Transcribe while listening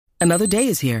Another day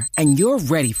is here, and you're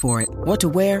ready for it. What to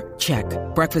wear? Check.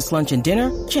 Breakfast, lunch, and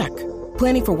dinner? Check.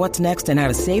 Planning for what's next and how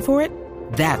to save for it?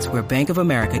 That's where Bank of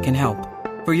America can help.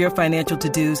 For your financial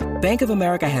to-dos, Bank of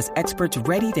America has experts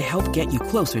ready to help get you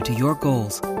closer to your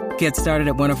goals. Get started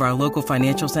at one of our local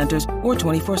financial centers or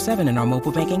 24/7 in our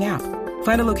mobile banking app.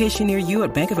 Find a location near you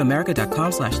at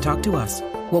bankofamerica.com/talktous.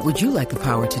 What would you like the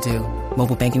power to do?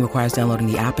 Mobile banking requires downloading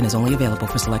the app and is only available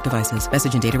for select devices.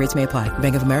 Message and data rates may apply.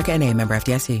 Bank of America N.A., member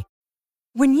FDIC.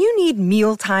 When you need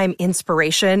mealtime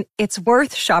inspiration, it's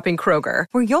worth shopping Kroger,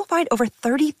 where you'll find over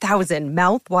 30,000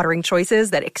 mouth-watering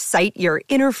choices that excite your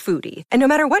inner foodie. And no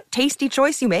matter what tasty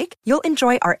choice you make, you'll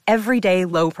enjoy our everyday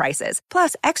low prices,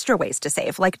 plus extra ways to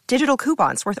save, like digital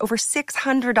coupons worth over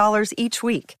 $600 each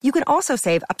week. You can also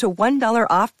save up to $1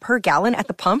 off per gallon at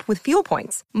the pump with fuel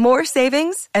points. More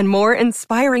savings and more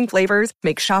inspiring flavors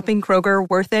make shopping Kroger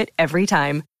worth it every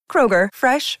time. Kroger,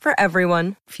 fresh for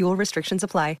everyone. Fuel restrictions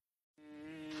apply.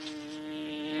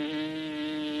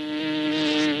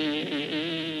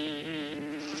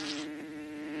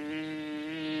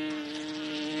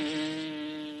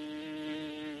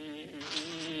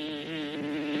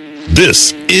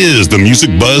 This is the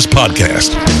Music Buzz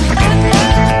Podcast.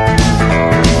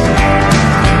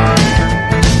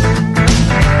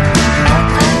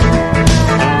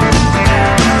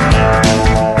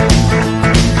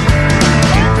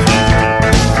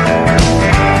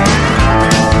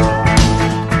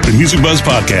 The Music Buzz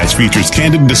Podcast features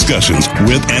candid discussions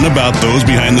with and about those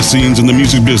behind the scenes in the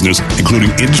music business,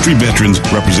 including industry veterans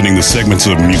representing the segments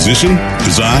of musician,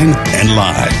 design, and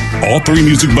live. All three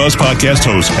Music Buzz Podcast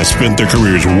hosts have spent their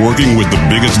careers working with the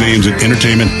biggest names in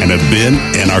entertainment and have been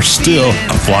and are still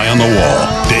a fly on the wall.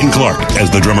 Dane Clark as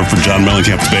the drummer for John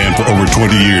Mellencamp's band for over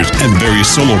 20 years and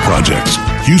various solo projects.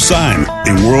 Hugh Syme,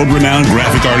 a world-renowned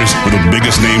graphic artist for the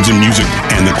biggest names in music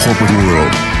and the corporate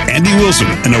world. Andy Wilson,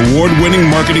 an award-winning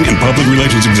marketing and public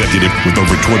relations executive with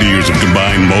over 20 years of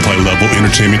combined multi-level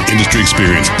entertainment industry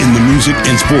experience in the music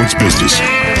and sports business.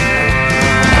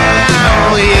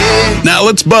 Now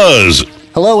let's buzz.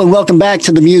 Hello and welcome back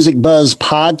to the Music Buzz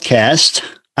Podcast.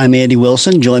 I'm Andy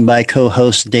Wilson, joined by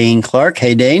co-host Dane Clark.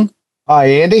 Hey, Dane. Hi,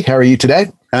 Andy. How are you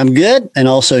today? I'm good. And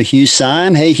also Hugh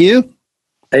Syme. Hey, Hugh.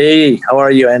 Hey, how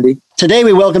are you, Andy? Today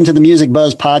we welcome to the Music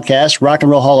Buzz Podcast Rock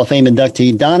and Roll Hall of Fame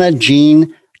inductee Donna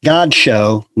Jean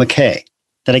Godchaux McKay.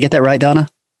 Did I get that right, Donna?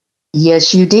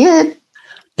 Yes, you did.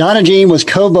 Donna Jean was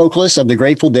co-vocalist of the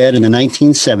Grateful Dead in the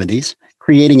 1970s,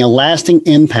 creating a lasting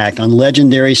impact on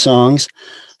legendary songs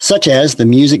such as The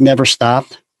Music Never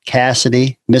Stopped,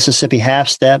 Cassidy, Mississippi Half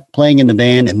Step, Playing in the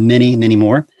Band, and many, many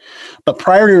more. But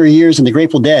prior to her years in the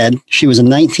Grateful Dead, she was a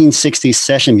 1960s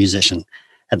session musician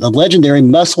at the legendary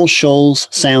Muscle Shoals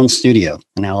Sound Studio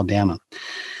in Alabama.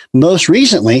 Most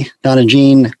recently, Donna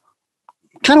Jean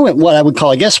kind of went what I would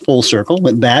call, I guess, full circle,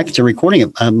 went back to recording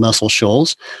at Muscle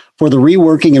Shoals for the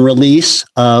reworking and release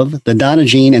of the Donna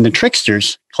Jean and the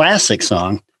Tricksters classic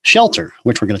song, Shelter,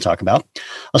 which we're going to talk about,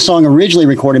 a song originally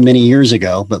recorded many years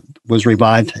ago, but was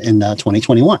revived in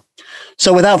 2021.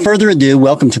 So without further ado,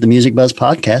 welcome to the Music Buzz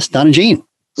Podcast, Donna Jean.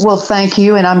 Well, thank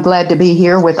you. And I'm glad to be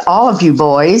here with all of you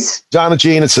boys. Donna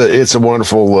Jean, it's a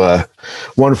wonderful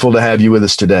to have you with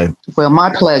us today. Well,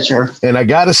 my pleasure. And I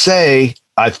got to say,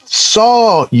 I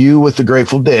saw you with the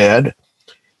Grateful Dead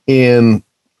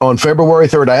on February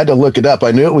 3rd. I had to look it up.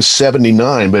 I knew it was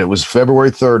 79, but it was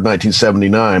February 3rd,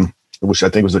 1979, which I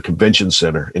think was the convention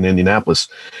center in Indianapolis.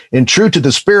 And true to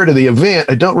the spirit of the event,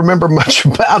 I don't remember much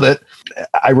about it.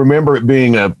 I remember it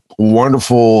being a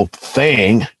wonderful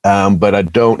thing, but I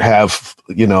don't have,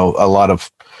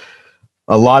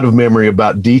 a lot of memory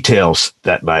about details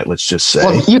that night, let's just say.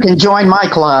 Well, you can join my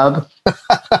club.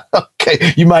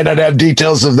 Okay, you might not have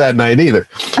details of that night either.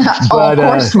 But, of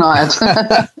course not.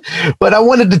 But I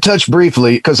wanted to touch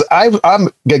briefly because I'm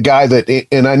a guy that,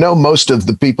 and I know most of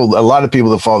the people, a lot of people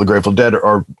that follow the Grateful Dead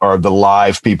are the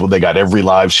live people. They got every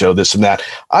live show, this and that.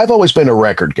 I've always been a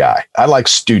record guy. I like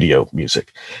studio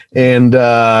music, and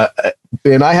I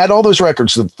had all those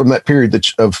records from that period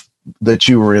that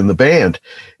you were in the band.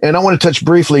 And I want to touch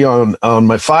briefly on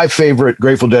my 5 favorite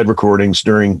Grateful Dead recordings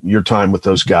during your time with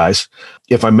those guys,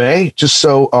 if I may, just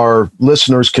so our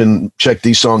listeners can check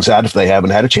these songs out if they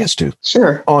haven't had a chance to.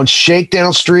 Sure. On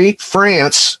Shakedown Street,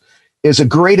 France is a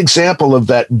great example of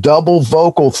that double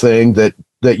vocal thing that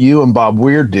you and Bob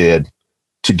Weir did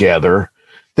together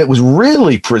that was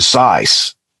really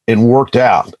precise and worked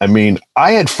out. I mean,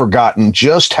 I had forgotten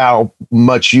just how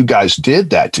much you guys did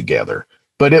that together.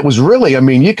 But it was really,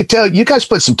 you could tell you guys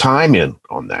put some time in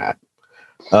on that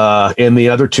and the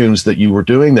other tunes that you were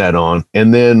doing that on.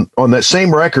 And then on that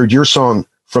same record, your song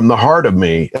From the Heart of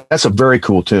Me, that's a very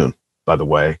cool tune, by the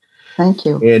way. Thank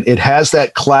you. And it has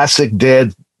that classic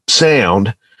Dead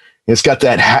sound. It's got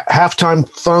that halftime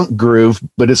funk groove,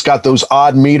 but it's got those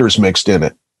odd meters mixed in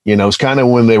it. You know, it's kind of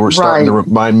when they were starting to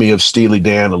remind me of Steely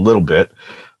Dan a little bit.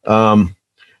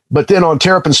 But then on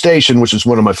Terrapin Station, which is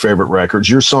one of my favorite records,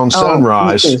 your song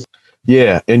Sunrise.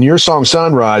 Yeah. And your song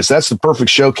Sunrise, that's the perfect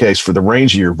showcase for the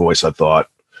range of your voice, I thought,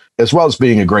 as well as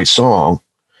being a great song.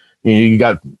 You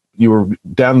were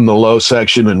down in the low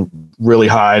section and really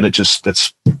high, and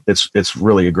it's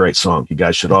really a great song. You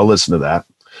guys should all listen to that.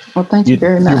 Well, thank you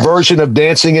very much. Your version of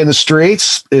Dancing in the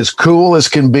Streets is cool as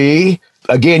can be.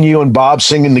 Again, you and Bob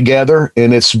singing together,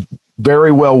 and it's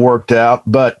very well worked out.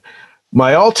 But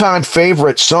my all-time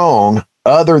favorite song,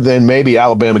 other than maybe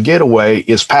Alabama Getaway,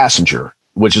 is Passenger,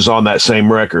 which is on that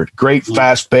same record. Great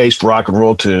fast-paced rock and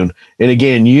roll tune. And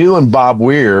again, you and Bob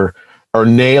Weir are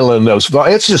nailing those.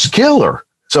 It's just killer.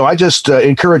 So I just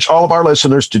encourage all of our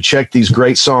listeners to check these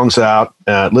great songs out.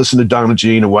 Listen to Donna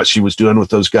Jean and what she was doing with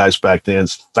those guys back then.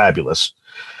 It's fabulous.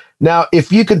 Now,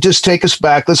 if you could just take us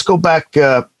back, let's go back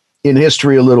in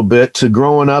history a little bit to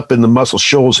growing up in the Muscle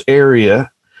Shoals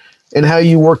area and how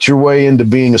you worked your way into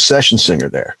being a session singer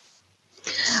there.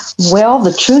 Well,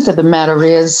 the truth of the matter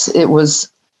is,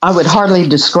 I would hardly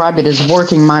describe it as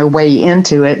working my way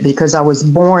into it because I was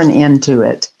born into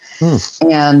it.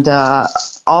 And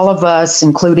all of us,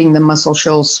 including the Muscle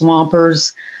Shoals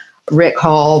Swampers, Rick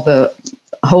Hall, the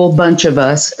whole bunch of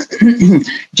us,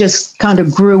 just kind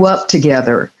of grew up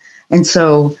together. And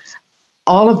so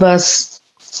all of us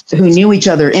who knew each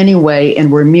other anyway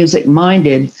and were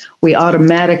music-minded, we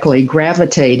automatically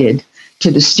gravitated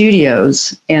to the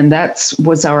studios, and that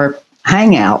was our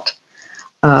hangout.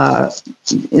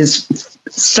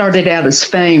 Started out as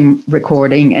Fame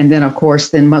recording, and then, of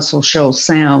course, Muscle Shoals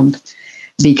Sound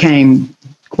became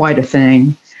quite a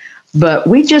thing. But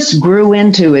we just grew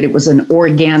into it. It was an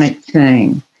organic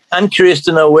thing. I'm curious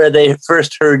to know where they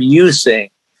first heard you sing.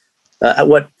 At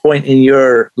what point in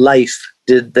your life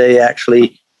did they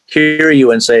actually hear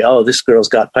you and say, "Oh, this girl's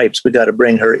got pipes. We got to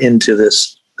bring her into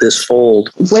this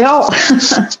fold"? Well,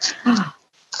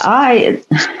 I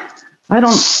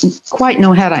don't quite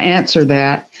know how to answer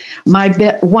that.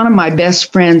 One of my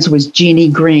best friends was Jeannie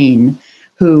Green,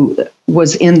 who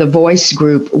was in the voice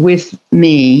group with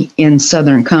me in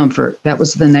Southern Comfort. That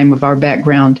was the name of our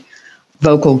background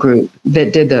vocal group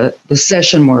that did the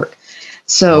session work.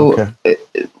 So,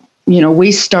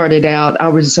 we started out, I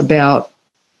was about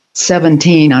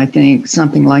 17, I think,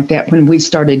 something like that, when we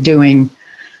started doing,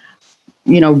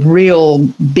 real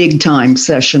big time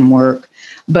session work.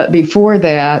 But before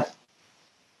that,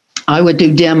 I would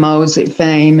do demos at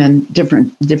Fame and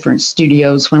different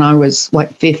studios when I was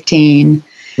like 15.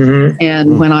 Mm-hmm.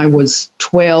 And when I was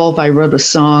 12, I wrote a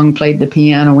song, played the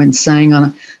piano, and sang on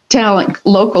a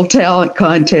local talent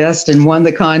contest and won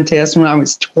the contest when I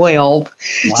was 12,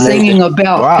 singing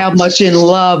about how much in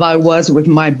love I was with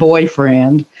my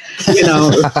boyfriend.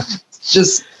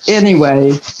 Just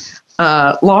anyway,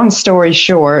 long story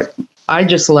short, I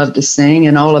just love to sing,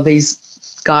 and all of these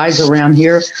guys around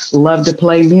here love to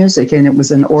play music, and it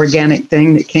was an organic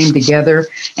thing that came together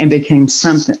and became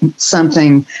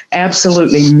something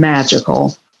absolutely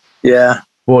magical. Yeah.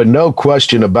 Boy, no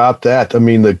question about that. I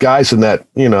mean, the guys in that,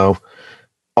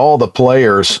 all the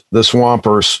players, the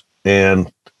Swampers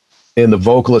and the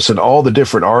vocalists and all the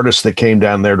different artists that came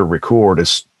down there to record,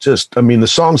 is just, the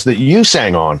songs that you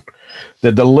sang on,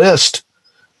 the list,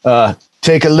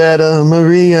 Take a Letter,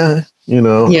 Maria,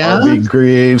 R.B.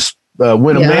 Greaves,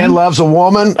 When a Man Loves a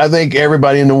Woman. I think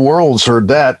everybody in the world's heard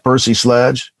that. Percy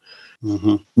Sledge,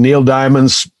 Neil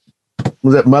Diamond's,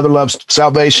 was that Mother Loves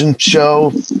Salvation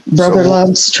Show? Brother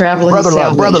Loves Traveling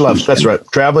Salvation. Brother Loves, that's right.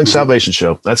 Traveling Salvation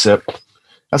Show. That's it.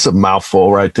 That's a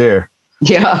mouthful right there.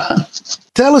 Yeah.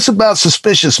 Tell us about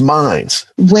Suspicious Minds.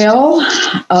 Well,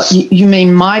 you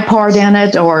mean my part in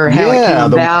it, or how it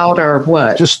came about, or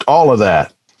what? Just all of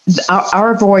that.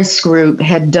 Our voice group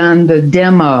had done the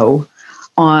demo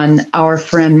on our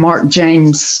friend Mark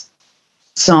James'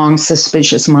 song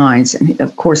Suspicious Minds. And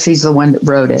of course, he's the one that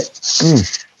wrote it.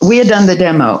 We had done the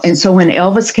demo. And so when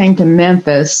Elvis came to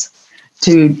Memphis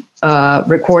to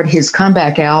record his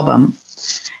comeback album,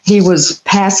 he was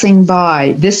passing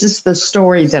by. This is the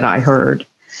story that I heard,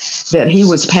 that he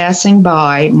was passing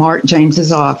by Mark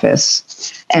James's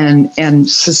office, and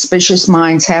Suspicious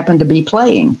Minds happened to be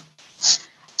playing.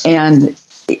 And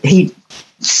he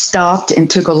stopped and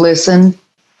took a listen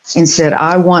and said,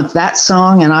 "I want that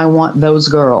song and I want those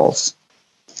girls."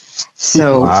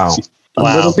 So a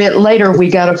little bit later,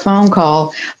 we got a phone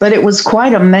call, but it was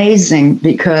quite amazing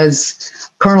because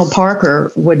Colonel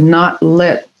Parker would not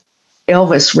let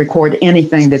Elvis record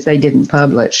anything that they didn't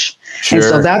publish. Sure. And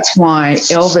so that's why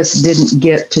Elvis didn't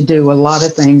get to do a lot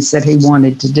of things that he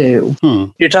wanted to do.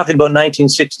 You're talking about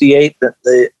 1968,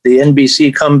 the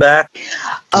NBC comeback?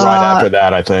 Right after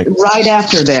that, I think. Right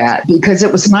after that, because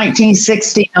it was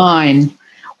 1969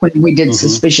 when we did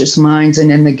Suspicious Minds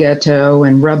and In the Ghetto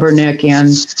and Rubberneck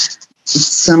and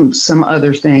some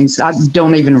other things. I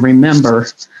don't even remember.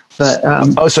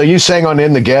 But so you sang on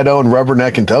In the Ghetto and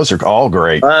Rubberneck, and those are all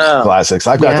great classics.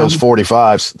 I've got those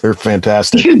 45s. They're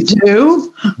fantastic. You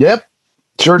do? Yep,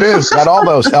 sure do. Got all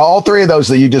those, all three of those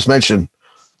that you just mentioned.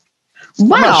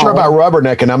 Wow. I'm not sure about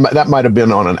Rubberneck, and that might have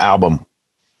been on an album,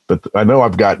 but I know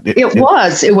I've got it.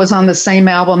 It was on the same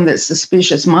album that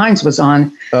Suspicious Minds was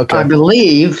on. Okay. I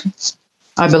believe.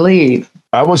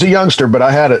 I was a youngster, but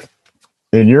I had it,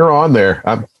 and you're on there.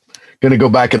 I'm going to go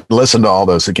back and listen to all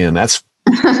those again.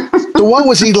 So what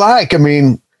was he like? I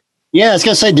mean, yeah, I was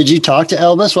going to say, did you talk to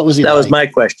Elvis? What was he like? That was my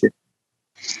question.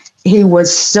 He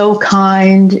was so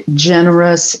kind,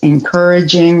 generous,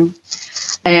 encouraging,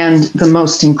 and the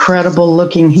most incredible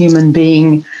looking human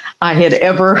being I had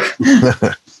ever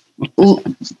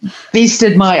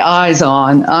feasted my eyes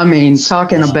on. I mean,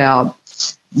 talking about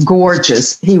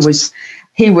gorgeous. He was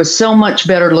so much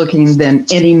better looking than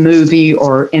any movie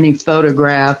or any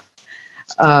photograph.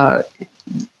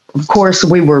 Of course,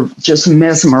 we were just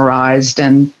mesmerized,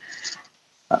 and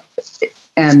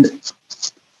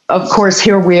of course,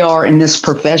 here we are in this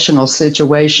professional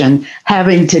situation,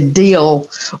 having to deal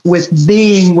with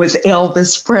being with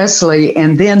Elvis Presley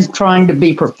and then trying to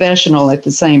be professional at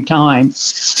the same time.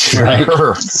 right.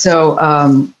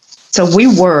 So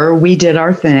we did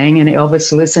our thing, and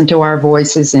Elvis listened to our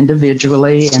voices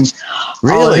individually, and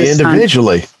Really,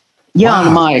 individually. On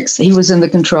the mics. He was in the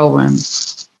control room.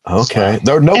 Okay.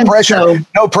 There no pressure.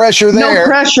 No pressure there. No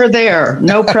pressure there.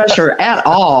 No pressure at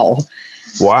all.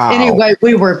 Wow. Anyway,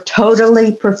 we were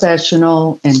totally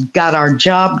professional and got our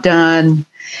job done,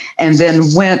 and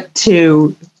then went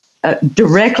to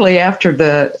directly after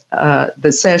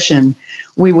the session.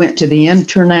 We went to the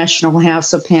International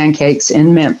House of Pancakes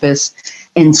in Memphis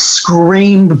and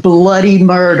screamed bloody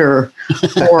murder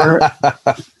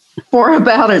for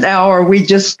about an hour. We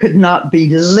just could not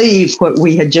believe what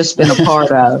we had just been a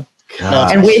part of.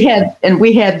 And we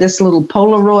had this little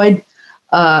Polaroid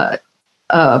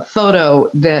photo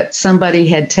that somebody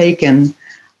had taken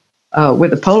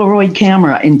with a Polaroid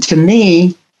camera. And to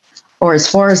me, or as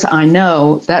far as I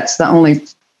know, that's the only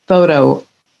photo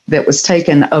that was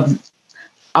taken of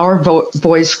our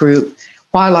voice group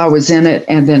while I was in it,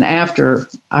 and then after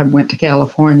I went to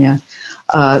California,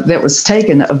 that was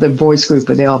taken of the voice group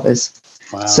with Elvis.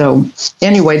 Wow. So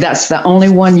anyway, that's the only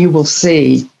one you will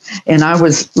see. And I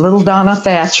was little Donna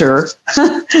Thatcher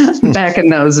back in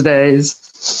those days.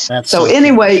 So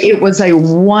anyway, it was a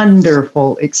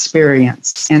wonderful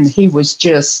experience. And he was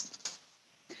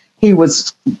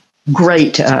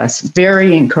great to us,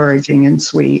 very encouraging and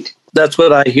sweet. That's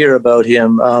what I hear about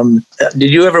him.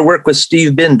 Did you ever work with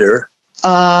Steve Binder?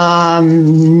 Not,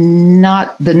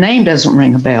 the name doesn't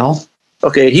ring a bell.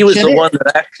 Okay, he was the one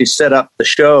that actually set up the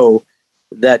show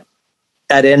that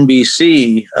at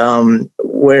NBC,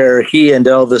 where he and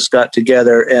Elvis got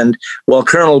together. And while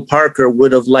Colonel Parker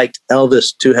would have liked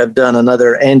Elvis to have done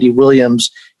another Andy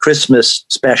Williams Christmas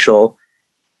special,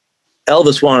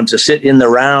 Elvis wanted to sit in the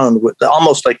round with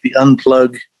almost like the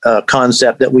Unplug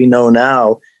concept that we know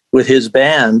now with his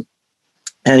band.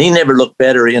 And he never looked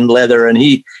better in leather. And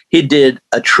he did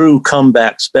a true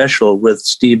comeback special with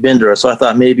Steve Binder. So I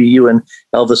thought maybe you and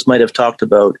Elvis might have talked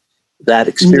about that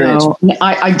experience. No,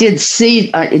 I did see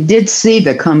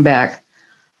the comeback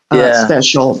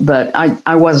special, but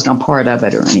I wasn't a part of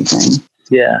it or anything.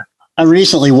 Yeah. I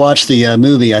recently watched the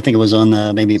movie. I think it was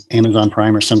on maybe Amazon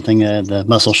Prime or something, the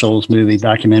Muscle Shoals movie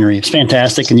documentary. It's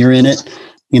fantastic, and you're in it.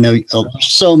 You know,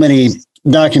 so many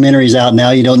documentaries out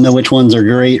now. You don't know which ones are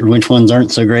great or which ones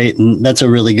aren't so great, and that's a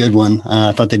really good one.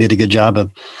 I thought they did a good job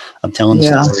of telling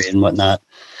the story and whatnot.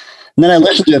 And then I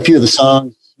listened to a few of the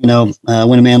songs. You know,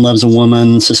 When a Man Loves a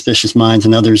Woman, Suspicious Minds,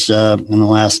 and others in the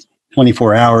last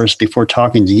 24 hours before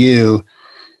talking to you.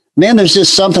 Man, there's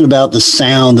just something about the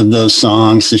sound of those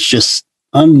songs that's just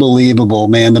unbelievable,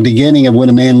 man. The beginning of When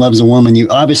a Man Loves a Woman, you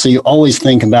always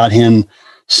think about him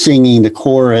singing the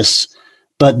chorus,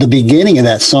 but the beginning of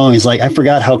that song is like, I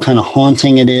forgot how kind of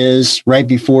haunting it is right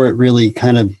before it really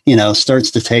kind of, starts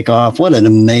to take off. What an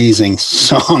amazing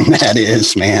song that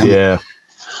is, man. Yeah.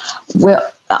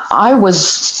 Well, I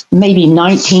was maybe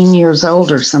 19 years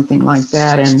old or something like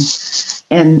that.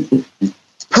 And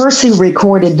Percy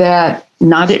recorded that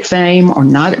not at Fame or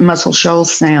not at Muscle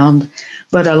Shoals Sound,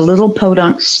 but a little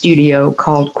podunk studio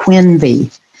called Quinby.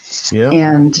 Yeah.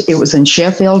 And it was in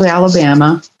Sheffield,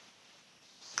 Alabama.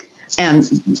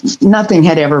 And nothing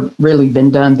had ever really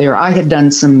been done there. I had done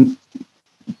some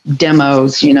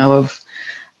demos, of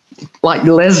like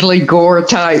Leslie Gore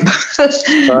type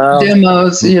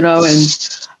demos,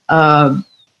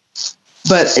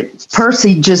 but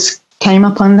Percy just came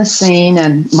upon the scene,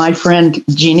 and my friend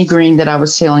Jeannie Green that I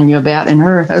was telling you about, and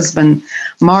her husband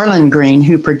Marlon Green,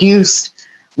 who produced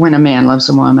When a Man Loves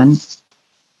a Woman.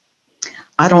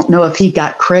 I don't know if he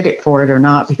got credit for it or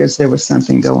not because there was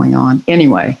something going on.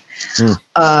 Anyway,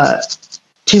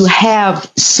 to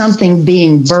have something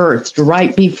being birthed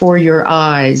right before your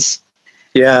eyes,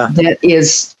 that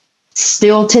is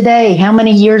still today. How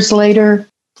many years later?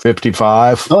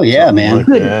 55. Oh yeah, man!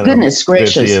 Goodness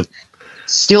gracious! 50th.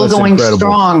 Still That's going incredible.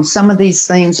 Strong. Some of these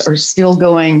things are still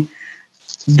going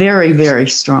very, very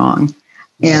strong,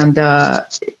 and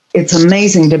it's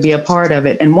amazing to be a part of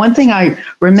it. And one thing I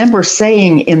remember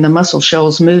saying in the Muscle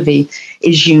Shoals movie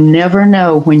is you never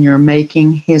know when you're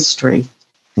making history.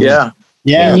 Yeah.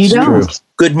 Yeah. And you don't. True.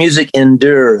 Good music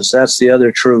endures. That's the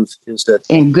other truth is that.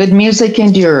 And good music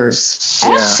endures.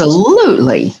 Yeah.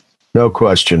 Absolutely. No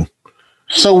question.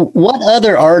 So what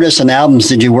other artists and albums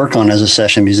did you work on as a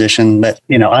session musician? But,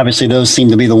 obviously those seem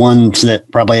to be the ones that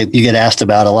probably you get asked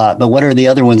about a lot. But what are the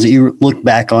other ones that you look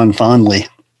back on fondly?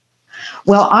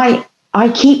 Well, I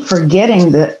keep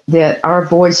forgetting that our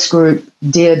voice group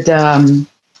did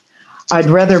I'd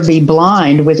Rather Be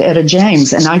Blind with Etta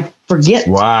James, and I forget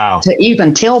to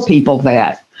even tell people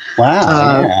that.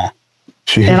 Wow.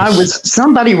 And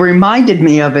somebody reminded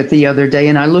me of it the other day,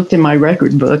 and I looked in my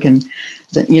record book and,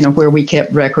 where we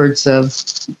kept records of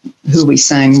who we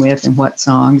sang with and what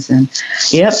songs. And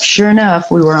yep, sure enough,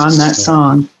 we were on that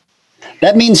song.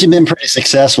 That means you've been pretty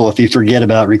successful if you forget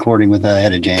about recording with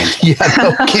Etta James. Yeah,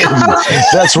 no kidding.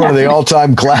 That's one of the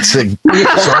all-time classic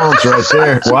songs right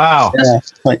there. Wow. Yeah.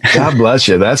 God bless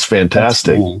you. That's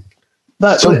fantastic.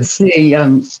 But let's see,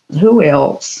 who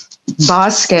else?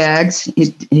 Boz Scaggs,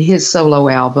 his solo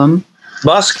album.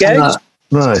 Boz Scaggs?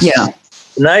 Nice. Yeah.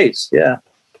 Nice, yeah.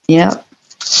 Yeah.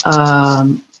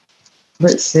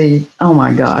 Let's see. Oh,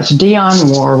 my gosh.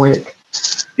 Dionne Warwick.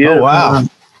 Oh, wow.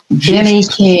 Benny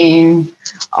King,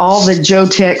 all the Joe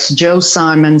Tex, Joe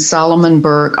Simon, Solomon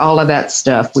Burke, all of that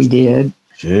stuff we did.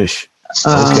 Sheesh.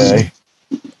 Okay.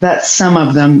 That's some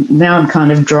of them. Now I'm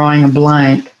kind of drawing a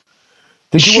blank.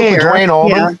 Did you work with Duane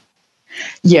Allman?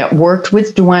 Yeah, worked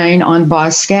with Duane on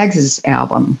Boz Scaggs'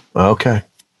 album. Okay.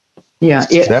 Yeah.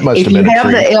 That must if have been you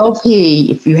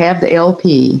have the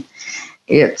LP,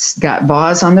 it's got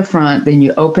Boz on the front, then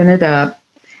you open it up,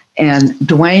 and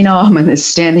Duane Allman is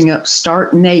standing up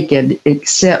stark naked,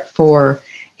 except for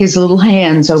his little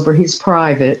hands over his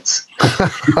privates.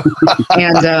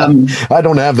 And I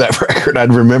don't have that record.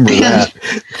 I'd remember that.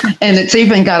 And it's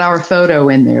even got our photo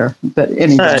in there. But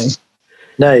anyway.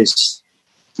 Nice.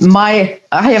 I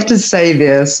have to say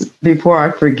this before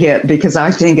I forget, because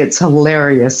I think it's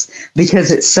hilarious, because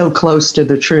it's so close to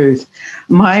the truth.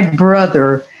 My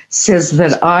brother says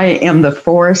that I am the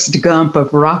Forrest Gump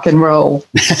of rock and roll.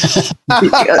 That's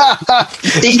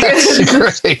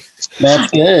great.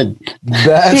 That's good.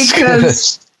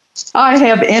 Because I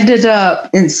have ended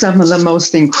up in some of the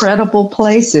most incredible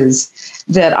places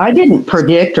that I didn't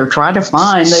predict or try to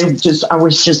find. I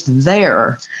was just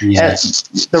there at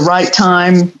the right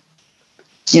time,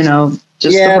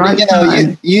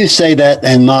 time. You say that,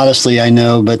 and modestly, I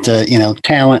know, but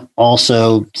talent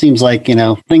also seems like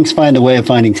things find a way of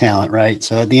finding talent, right?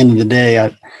 So at the end of the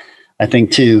day, I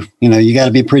think too, you got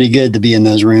to be pretty good to be in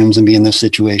those rooms and be in those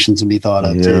situations and be thought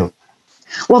of too.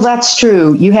 Well, that's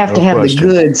true. You have to have the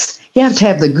goods. You have to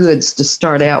have the goods to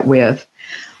start out with,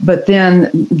 but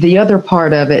then the other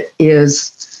part of it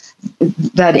is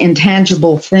that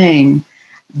intangible thing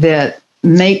that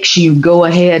makes you go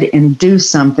ahead and do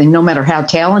something, no matter how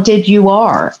talented you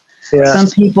are. Yeah. Some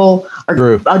people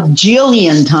are a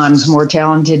jillion times more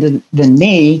talented than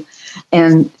me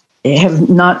and have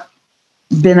not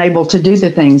been able to do the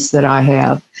things that I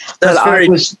have. That's very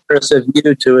generous of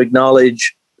you to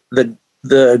acknowledge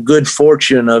the good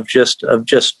fortune of just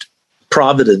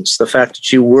providence, the fact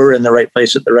that you were in the right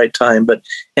place at the right time. But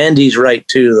Andy's right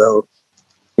too, though.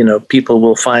 People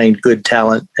will find good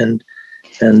talent, and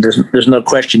there's no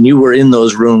question you were in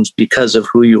those rooms because of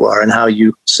who you are and how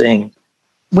you sing.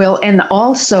 Well, and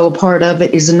also part of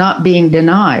it is not being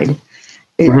denied.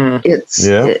 I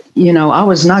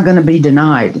was not going to be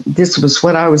denied. This was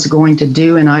what I was going to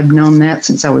do, and I've known that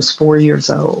since I was 4 years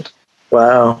old.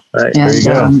 Wow. Right. And, there you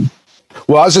go.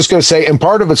 Well, I was just going to say, and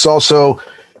part of it's also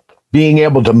being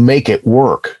able to make it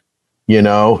work,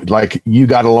 like you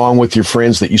got along with your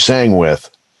friends that you sang with.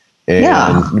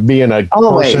 and being a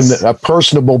person, a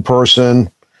personable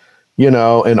person,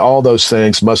 and all those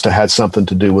things must have had something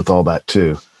to do with all that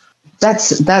too.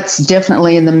 That's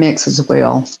definitely in the mix as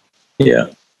well. Yeah.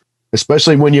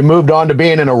 Especially when you moved on to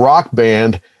being in a rock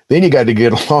band, then you got to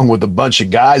get along with a bunch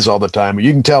of guys all the time.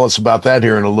 You can tell us about that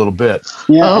here in a little bit.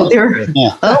 Yeah.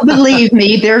 Oh, believe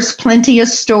me, there's plenty of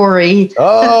story.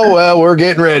 Oh, well, we're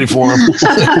getting ready for them.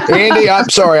 Andy, I'm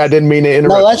sorry, I didn't mean to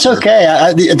interrupt. No, that's okay.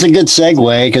 It's a good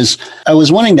segue because I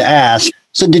was wanting to ask,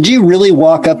 so did you really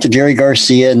walk up to Jerry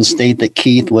Garcia and state that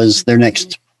Keith was their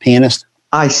next pianist?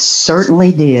 I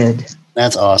certainly did.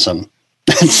 That's awesome.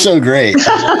 That's so great.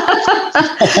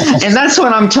 And that's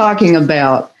what I'm talking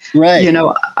about. Right. You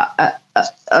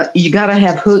got to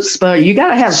have chutzpah. You got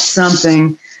to have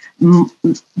something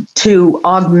to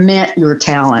augment your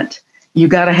talent. You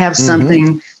got to have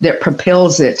something that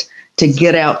propels it to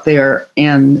get out there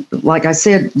and, like I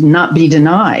said, not be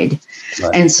denied.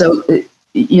 Right. And so,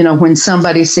 when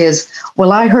somebody says,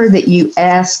 well, I heard that you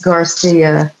asked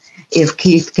Garcia if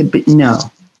Keith could be, no.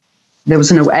 There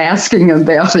was no asking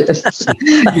about it.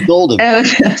 You told him. And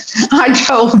I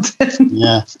told him.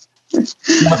 Yeah.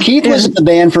 Now, Keith was in the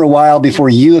band for a while before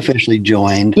you officially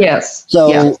joined. Yes.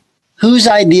 So whose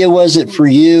idea was it for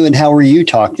you, and how were you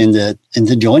talked into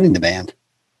joining the band?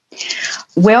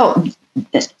 Well,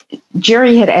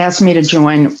 Jerry had asked me to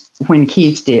join when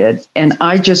Keith did, and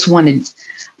I just wanted,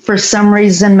 for some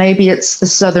reason, maybe it's the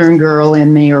Southern girl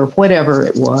in me or whatever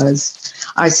it was,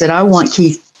 I said, I want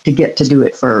Keith to get to do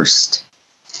it first.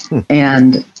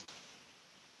 And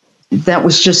that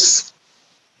was just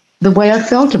the way I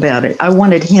felt about it. I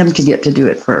wanted him to get to do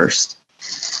it first.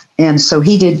 And so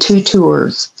he did 2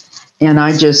 tours, and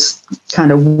I just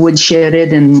kind of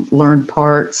woodshedded and learned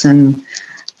parts and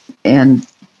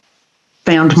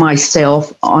found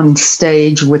myself on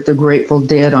stage with the Grateful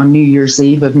Dead on New Year's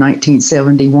Eve of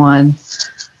 1971,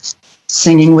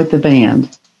 singing with the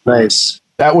band. Nice.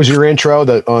 That was your intro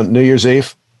on New Year's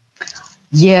Eve?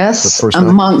 Yes,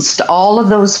 amongst all of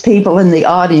those people in the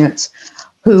audience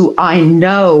who I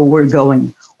know were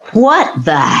going, what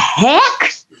the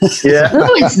heck? Yeah.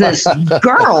 Who is this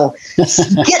girl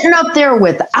getting up there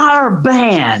with our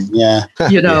band? Yeah.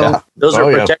 Those are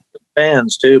protected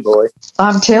fans too, boy.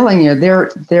 I'm telling you,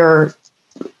 they're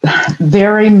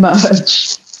very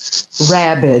much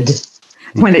rabid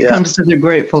when it comes to the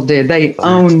Grateful Dead. They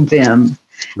own them.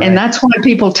 Right. And that's why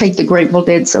people take the Grateful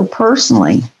Dead so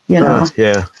personally, because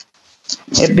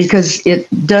it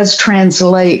does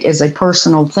translate as a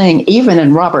personal thing. Even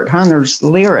in Robert Hunter's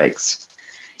lyrics,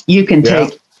 you can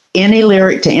take any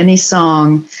lyric to any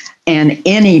song and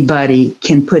anybody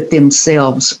can put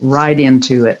themselves right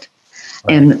into it.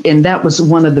 Right. And that was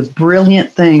one of the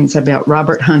brilliant things about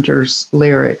Robert Hunter's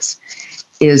lyrics,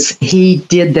 is he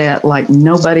did that like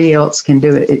nobody else can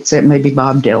do it except maybe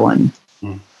Bob Dylan.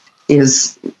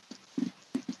 Is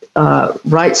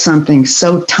write something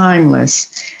so timeless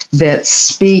that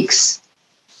speaks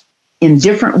in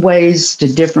different ways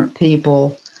to different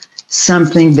people,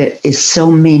 something that is so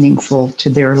meaningful to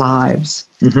their lives.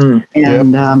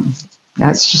 And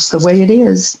that's just the way it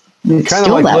is. It's kind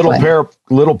of like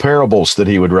little parables that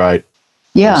he would write.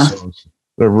 Yeah.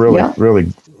 They're really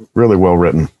well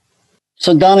written.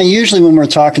 So Donna, usually when we're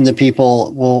talking to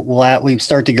people, we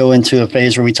start to go into a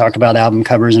phase where we talk about album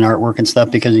covers and artwork and stuff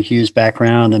because of Hugh's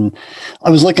background. And I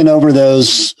was looking over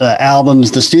those albums,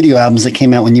 the studio albums that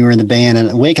came out when you were in the band,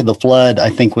 and Wake of the Flood,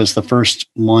 I think, was the first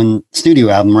one studio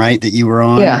album, right, that you were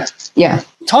on? Yeah.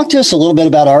 Talk to us a little bit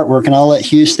about artwork, and I'll let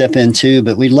Hugh step in too,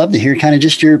 but we'd love to hear kind of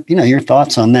just your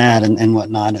thoughts on that and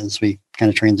whatnot as we kind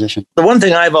of transition. The one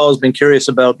thing I've always been curious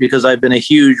about, because I've been a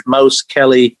huge Mouse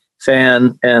Kelly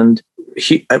fan and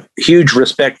huge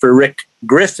respect for Rick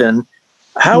Griffin,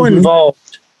 how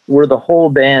involved were the whole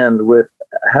band with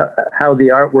how the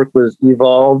artwork was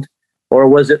evolved? Or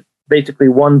was it basically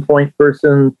one point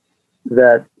person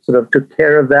that sort of took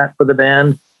care of that for the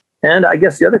band? And I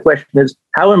guess the other question is,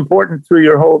 how important through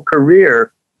your whole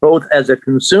career, both as a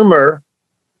consumer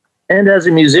and as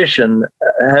a musician,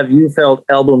 have you felt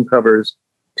album covers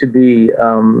to be,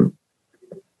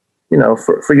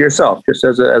 for yourself, just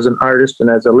as an artist and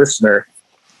as a listener?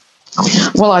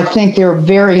 Well, I think they're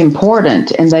very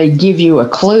important, and they give you a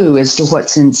clue as to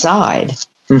what's inside.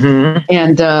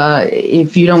 And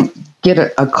if you don't get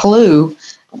a clue,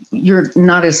 you're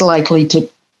not as likely to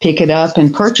pick it up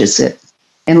and purchase it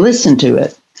and listen to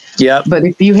it. Yeah. But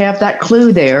if you have that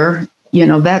clue there,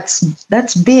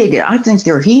 that's big. I think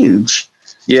they're huge.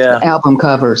 Yeah. Album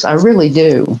covers. I really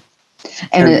do.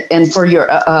 And for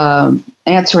your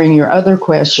answering your other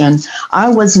question, I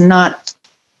was not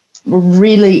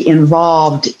really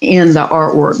involved in the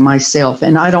artwork myself,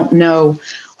 and I don't know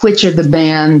which of the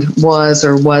band was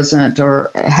or wasn't,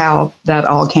 or how that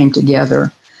all came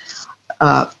together.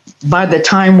 By the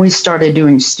time we started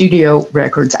doing studio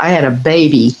records, I had a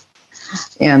baby,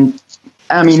 and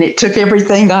I mean, it took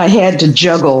everything I had to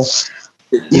juggle,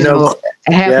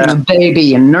 having a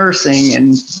baby and nursing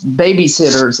and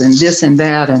babysitters and this and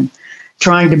that, and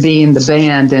trying to be in the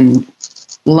band and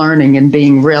learning and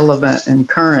being relevant and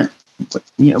current,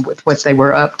 with what they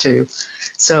were up to.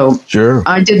 So sure.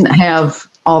 I didn't have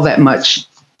all that much,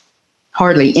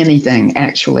 hardly anything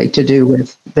actually to do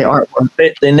with the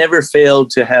artwork. They never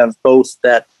failed to have both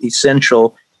that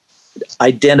essential,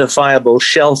 identifiable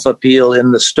shelf appeal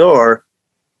in the store,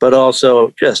 but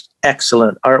also just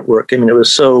excellent artwork. I mean, it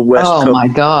was so West Coast. Oh my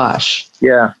gosh.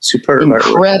 Yeah, superb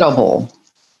artwork.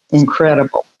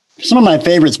 Incredible. Some of my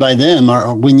favorites by them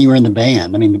are when you were in the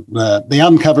band. I mean, the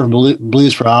album cover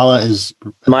Blues for Allah is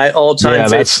my all-time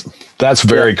favorite. That's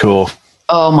very cool.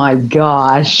 Oh my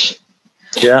gosh.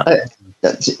 Yeah.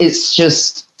 It's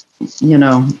just,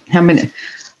 how many,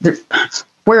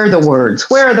 where are the words?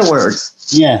 Where are the words?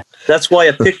 Yeah. That's why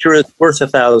a picture is worth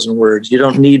 1,000 words. You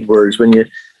don't need words when you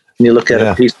look at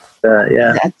a piece of that.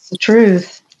 Yeah. That's the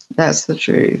truth. That's the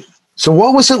truth. So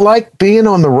what was it like being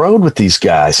on the road with these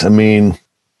guys? I mean,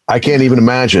 I can't even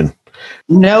imagine.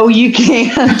 No, you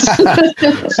can't.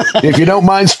 If you don't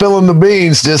mind spilling the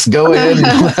beans, just go ahead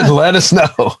and let us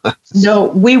know. No,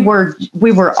 we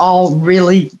were all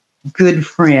really good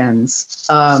friends.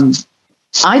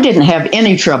 I didn't have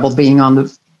any trouble being on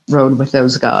the road with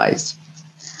those guys.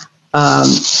 And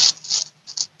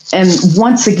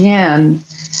once again,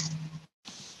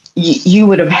 you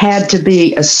would have had to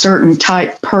be a certain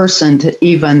type person to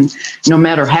even, no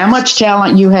matter how much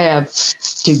talent you have,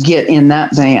 to get in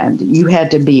that band. You had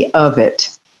to be of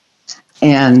it.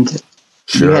 And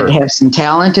you had to have some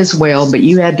talent as well, but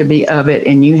you had to be of it,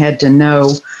 and you had to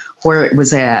know where it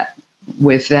was at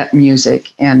with that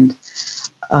music. And,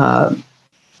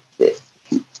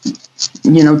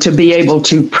 to be able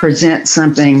to present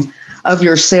something of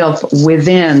yourself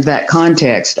within that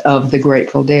context of the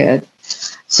Grateful Dead.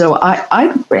 So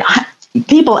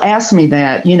people ask me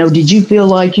that, did you feel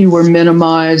like you were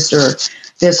minimized or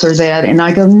this or that? And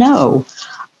I go, no,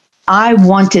 I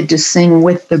wanted to sing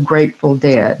with the Grateful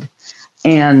Dead.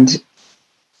 And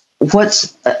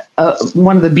what's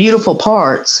one of the beautiful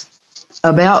parts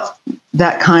about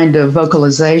that kind of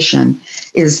vocalization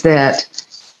is that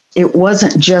it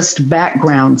wasn't just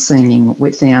background singing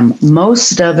with them.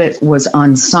 Most of it was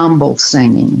ensemble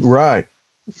singing. Right.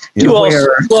 You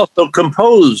also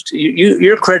composed.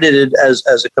 You're credited as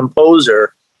a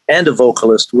composer and a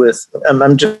vocalist with,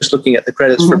 I'm just looking at the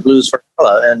credits for Blues for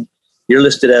Allah, and you're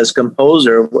listed as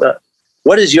composer.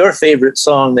 What is your favorite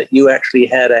song that you actually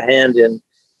had a hand in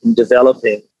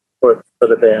developing for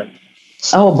the band?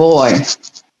 Oh, boy.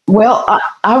 Well,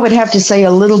 I would have to say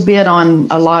a little bit on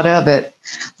a lot of it,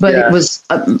 but it was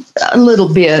a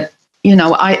little bit,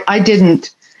 I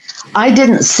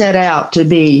didn't set out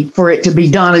for it to be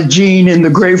Donna Jean and the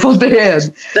Grateful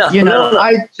Dead. No.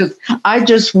 I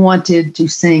just wanted to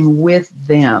sing with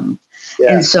them.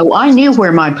 Yeah. And so I knew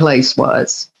where my place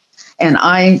was, and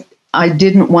I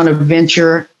didn't want to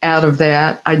venture out of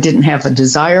that. I didn't have a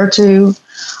desire to.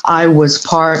 I was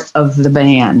part of the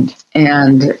band,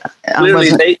 and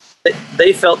clearly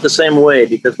they felt the same way,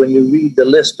 because when you read the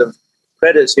list of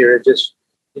credits here, it just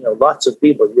lots of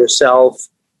people, yourself,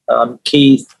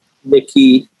 Keith,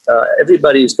 Mickey,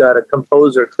 everybody's got a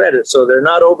composer credit, so they're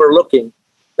not overlooking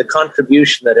the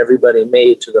contribution that everybody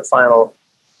made to the final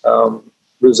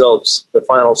results, the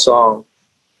final song.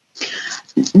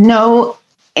 No,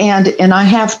 and I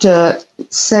have to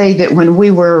say that when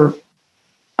we were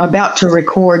about to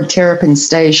record Terrapin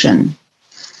Station,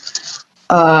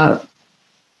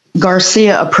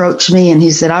 Garcia approached me and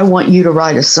he said, "I want you to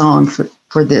write a song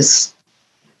for this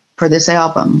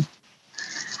album."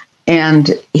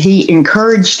 And he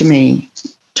encouraged me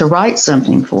to write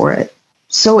something for it.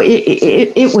 So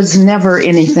it was never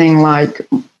anything like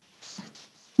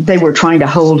they were trying to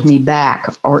hold me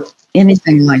back or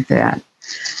anything like that.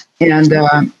 And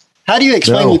how do you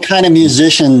explain what kind of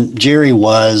musician Jerry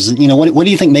was? What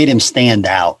do you think made him stand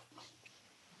out?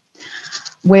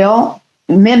 Well,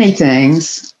 many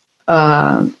things.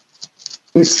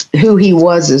 It's who he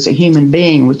was as a human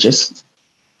being, which is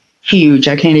huge.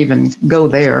 I can't even go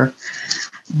there.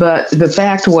 But the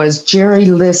fact was, Jerry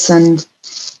listened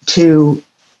to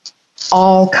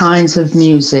all kinds of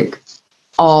music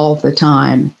all the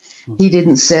time. He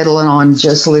didn't settle on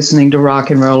just listening to rock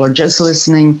and roll or just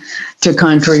listening to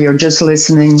country or just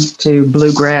listening to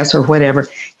bluegrass or whatever.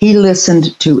 He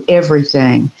listened to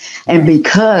everything. And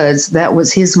because that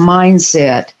was his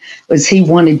mindset, was he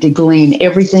wanted to glean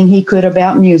everything he could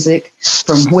about music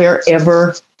from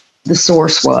wherever the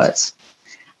source was.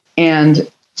 And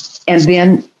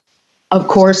then, of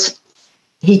course,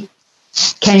 he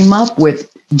came up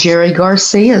with Jerry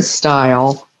Garcia's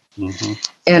style. Mm-hmm.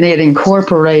 And it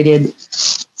incorporated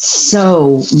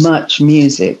so much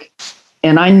music.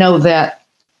 And I know that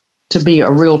to be a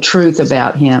real truth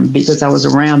about him because I was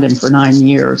around him for 9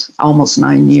 years, almost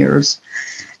 9 years.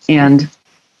 And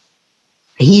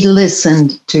he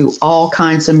listened to all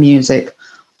kinds of music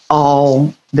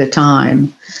all the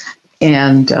time.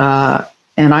 And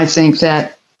I think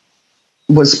that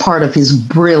was part of his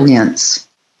brilliance,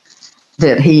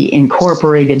 that he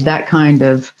incorporated that kind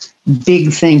of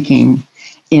big thinking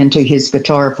into his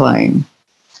guitar playing.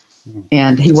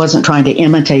 And he wasn't trying to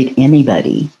imitate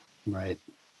anybody. Right.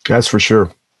 That's for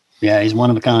sure. Yeah, he's one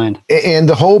of a kind. And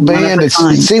the whole band, it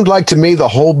seemed like to me, the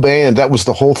whole band, that was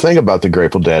the whole thing about the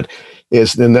Grateful Dead,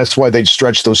 and that's why they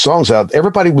stretched those songs out.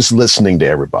 Everybody was listening to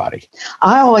everybody.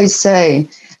 I always say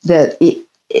that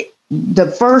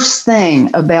the first thing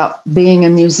about being a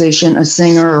musician, a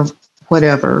singer, or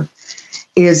whatever,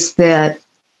 is that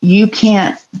you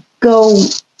can't go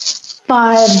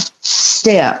 5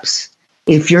 steps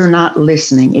if you're not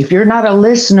listening. If you're not a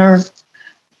listener,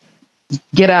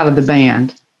 get out of the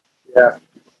band. Yeah.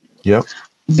 Yep.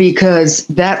 Because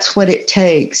that's what it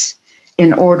takes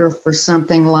in order for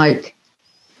something like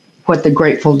what the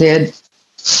Grateful Dead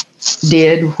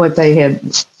did, what they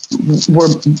were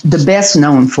the best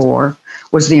known for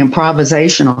was the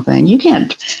improvisational thing. You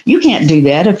can't do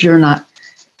that if you're not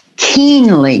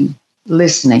keenly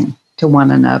listening to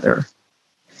one another.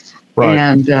 Right.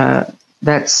 And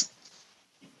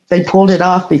they pulled it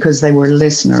off because they were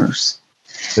listeners.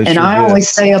 And I always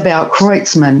say about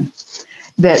Kreutzmann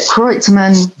that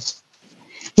Kreutzmann,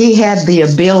 he had the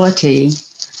ability,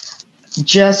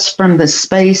 just from the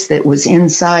space that was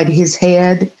inside his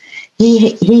head,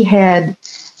 he had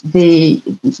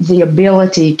the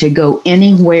ability to go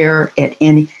anywhere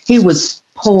he was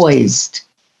poised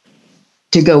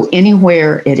to go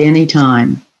anywhere at any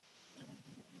time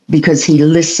because he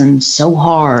listened so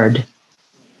hard.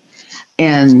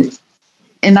 And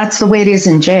that's the way it is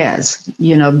in jazz,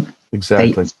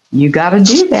 Exactly. You got to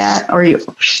do that or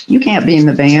you can't be in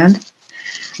the band.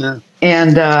 Yeah.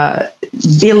 And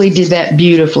Billy did that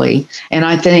beautifully. And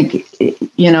I think,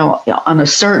 on a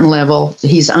certain level,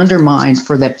 he's undermined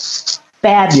for the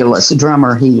fabulous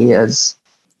drummer he is.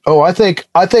 Oh, I think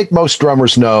most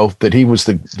drummers know that he was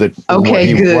good.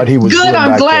 What he was good.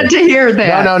 I'm glad to hear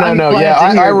that. No. Yeah,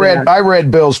 I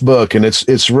read Bill's book, and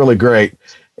it's really great.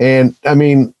 And I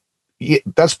mean,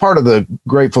 that's part of the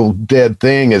Grateful Dead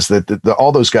thing is that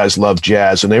all those guys love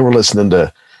jazz, and they were listening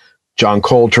to John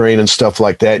Coltrane and stuff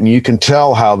like that. And you can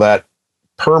tell how that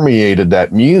permeated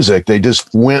that music. They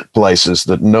just went places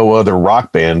that no other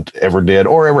rock band ever did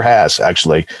or ever has,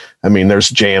 actually. I mean, there's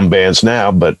jam bands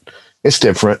now, but it's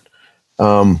different.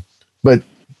 No,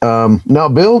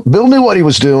 Bill knew what he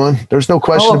was doing. There's no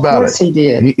question about it. Of course he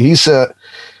did.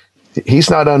 He's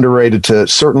not underrated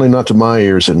certainly not to my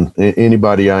ears and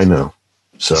anybody I know.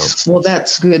 So, well,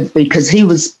 that's good because he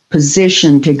was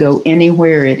positioned to go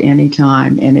anywhere at any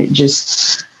time. And it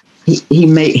just, he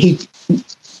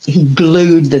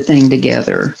glued the thing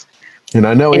together. And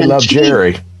I know he loved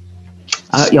Jerry.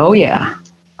 Oh yeah.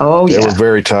 They were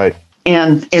very tight.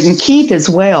 And Keith as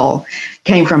well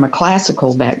came from a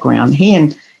classical background. He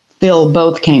and Phil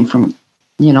both came from,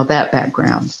 that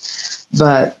background.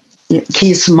 But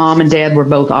Keith's mom and dad were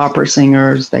both opera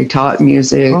singers. They taught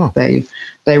music. Oh.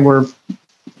 They were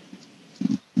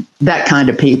that kind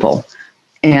of people.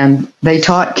 And they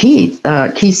taught Keith.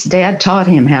 Keith's dad taught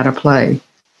him how to play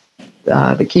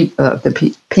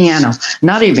the piano.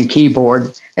 Not even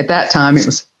keyboard. At that time, it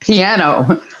was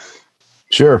piano.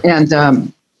 Sure.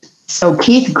 And so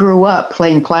Keith grew up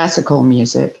playing classical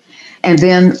music. And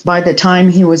then by the time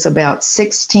he was about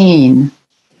 16,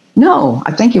 no,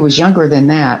 I think he was younger than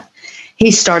that,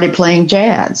 he started playing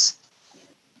jazz.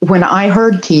 When I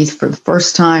heard Keith for the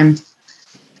first time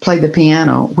play the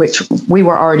piano, which we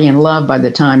were already in love by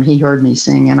the time he heard me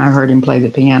sing and I heard him play the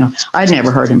piano. I'd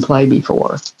never heard him play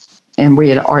before. And we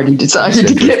had already decided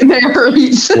to get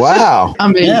married. Wow. I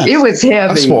mean, It was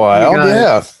heavy. That's wild,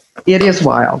 yeah. It is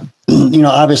wild.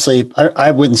 Obviously,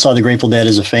 I went and saw the Grateful Dead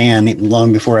as a fan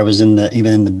long before I was even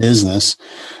in the business.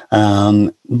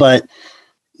 But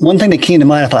one thing that came to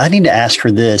mind, I thought I need to ask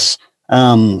her this.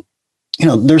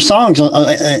 their songs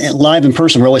live in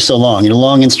person were always so long,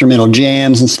 long instrumental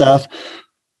jams and stuff.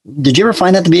 Did you ever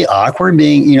find that to be awkward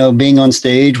being on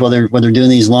stage while they're doing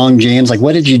these long jams? Like,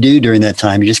 what did you do during that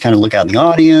time? You just kind of look out in the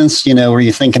audience, were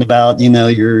you thinking about,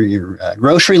 your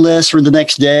grocery list for the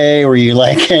next day? Or were you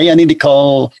like, hey, I need to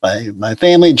call my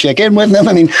family and check in with them?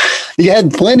 I mean, you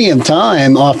had plenty of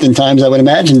time, oftentimes, I would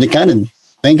imagine, to kind of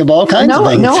think of all kinds of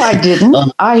things. No, I didn't.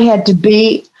 I had to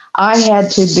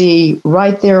be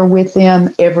right there with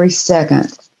them every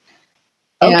second.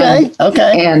 Okay.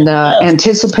 And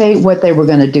anticipate what they were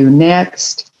going to do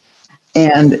next.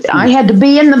 And I had to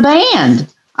be in the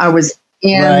band. I was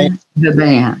in the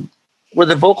band. Were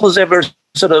the vocals ever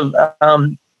sort of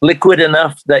liquid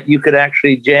enough that you could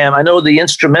actually jam? I know the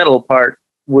instrumental part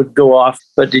would go off,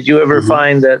 but did you ever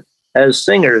find that as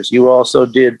singers, you also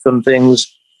did some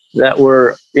things that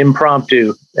were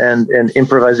impromptu and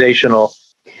improvisational?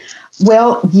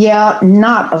 Well, yeah,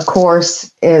 not, of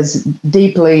course, as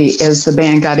deeply as the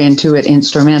band got into it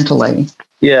instrumentally.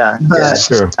 Yeah. But,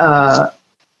 sure.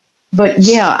 But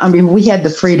yeah, I mean, we had the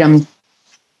freedom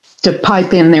to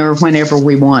pipe in there whenever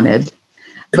we wanted.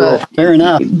 Cool. But Fair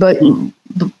enough. But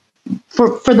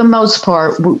for the most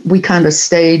part, we kind of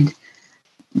stayed,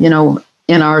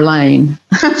 in our lane.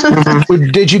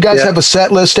 Did you guys have a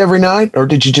set list every night, or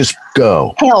did you just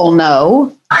go? Hell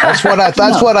no. That's what I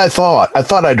thought. I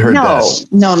thought I'd heard that.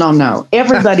 No.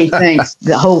 Everybody thinks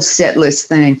the whole set list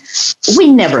thing. We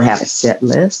never have a set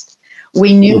list.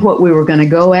 We knew what we were going to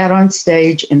go out on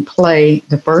stage and play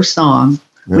the first song.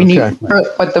 We knew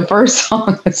what the first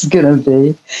song was going to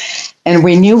be, and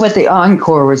we knew what the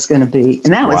encore was going to be,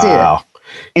 and that was it.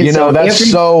 And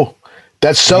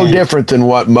that's so different than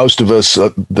what most of us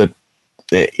that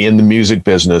in the music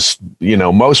business,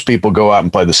 most people go out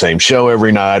and play the same show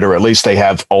every night, or at least they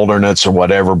have alternates or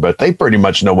whatever, but they pretty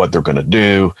much know what they're going to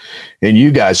do. And you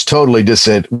guys totally just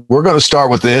said, we're going to start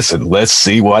with this and let's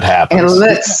see what happens.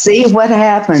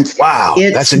 Wow.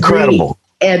 That's incredible.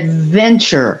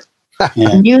 Adventure.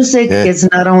 Music is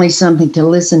not only something to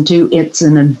listen to, it's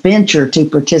an adventure to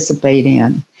participate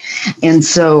in. And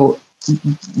so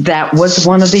that was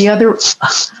one of the other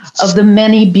of the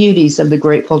many beauties of the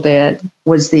Grateful Dead,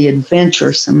 was the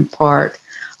adventuresome part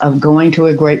of going to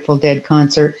a Grateful Dead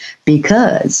concert,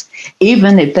 because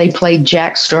even if they played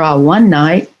Jack Straw one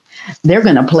night, they're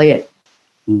going to play it.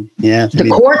 Yeah. The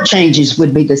chord changes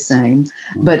would be the same,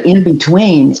 but in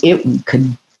between it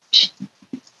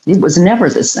was never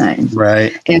the same.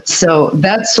 Right. And so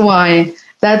that's why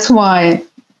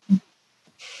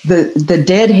the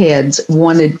Deadheads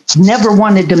never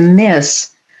wanted to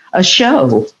miss a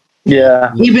show.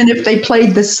 Yeah. Even if they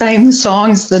played the same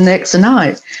songs the next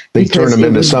night. They turn them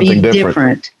into something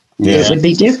different. Yeah. It would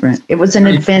be different. It was an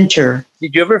adventure.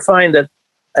 Did you ever find that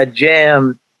a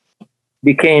jam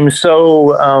became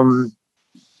so,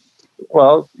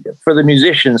 for the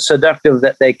musicians, seductive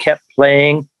that they kept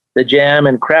playing the jam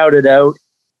and crowded out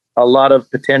a lot of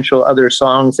potential other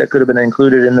songs that could have been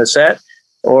included in the set?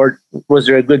 Or was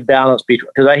there a good balance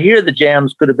between? Because I hear the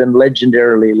jams could have been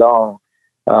legendarily long.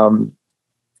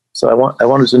 So I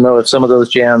wanted to know if some of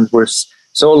those jams were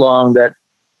so long that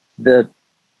the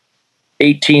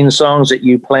 18 songs that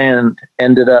you planned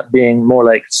ended up being more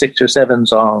like 6 or 7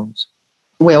 songs.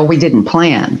 Well, we didn't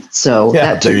plan, so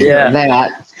that took care of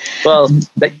that. Well,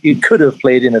 that you could have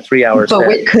played in a 3-hour set. But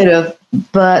we could have,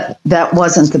 but that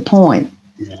wasn't the point.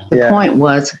 Yeah. The point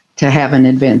was to have an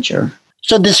adventure.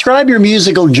 So describe your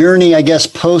musical journey, I guess,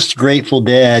 post Grateful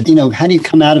Dead. How do you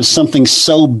come out of something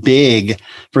so big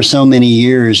for so many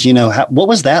years? What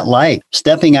was that like,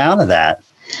 stepping out of that?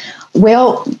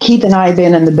 Well, Keith and I have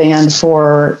been in the band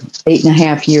for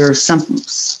 8.5 years,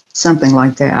 something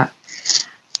like that.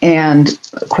 And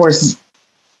of course,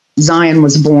 Zion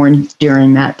was born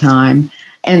during that time,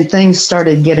 and things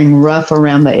started getting rough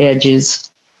around the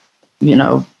edges,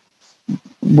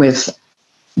 with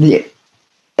the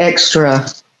extra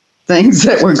things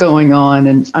that were going on,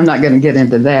 and I'm not going to get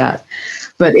into that.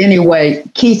 But anyway,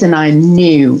 Keith and I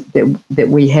knew that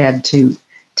we had to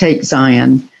take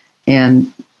Zion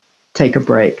and take a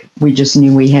break. We just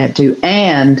knew we had to.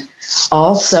 And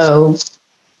also,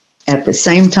 at the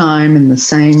same time, in the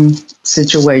same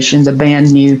situation, the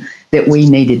band knew that we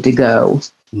needed to go.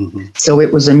 Mm-hmm. So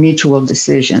it was a mutual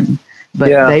decision.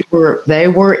 But they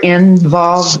were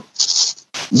involved,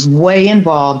 way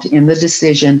involved in the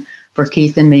decision for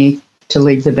Keith and me to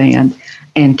leave the band.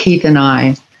 And Keith and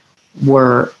I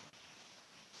were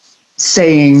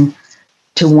saying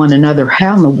to one another,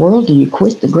 how in the world do you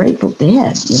quit the Grateful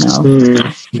Dead?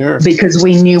 Sure. Because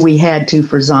we knew we had to,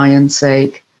 for Zion's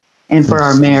sake and for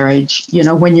our marriage.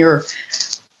 When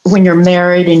you're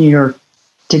married and you're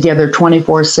together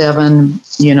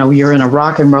 24/7. You know, you're in a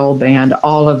rock and roll band.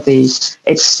 All of the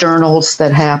externals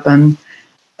that happen.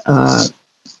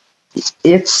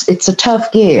 It's a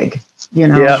tough gig, you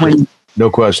know. Yeah. No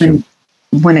question.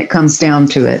 When it comes down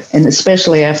to it, and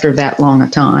especially after that long a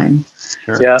time.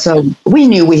 Sure. Yeah. So we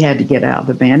knew we had to get out of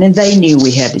the band, and they knew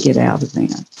we had to get out of the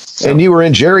band. So. And you were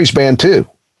in Jerry's band too,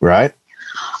 right?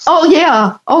 Oh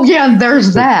yeah.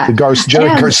 There's that. The Jerry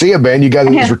Garcia band. You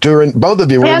guys were touring. Both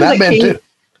of you were in that band too.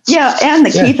 Yeah, and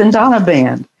the Keith and Donna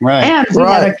band. Right. And we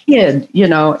had a kid, you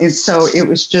know, and so it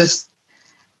was just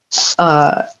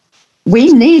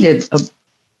we needed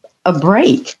a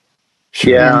break.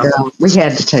 Yeah. And, we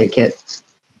had to take it.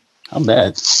 I'll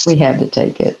bet. We had to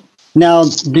take it. Now,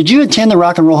 did you attend the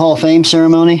Rock and Roll Hall of Fame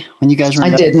ceremony when you guys were?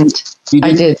 I didn't. You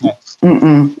didn't? I didn't.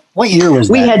 Mm-mm. What year was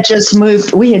that? We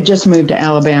had just moved to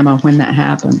Alabama when that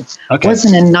happened. Okay.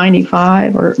 Wasn't in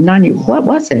 95 or 90. What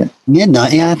was it?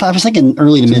 Midnight. Yeah, I was thinking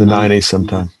early to In the midnight. 90s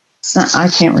sometime. I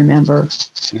can't remember.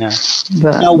 Yeah.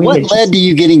 But Now, what led to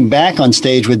you getting back on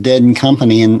stage with Dead and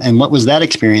Company, and what was that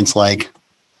experience like?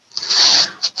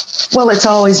 Well, it's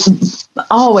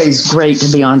always great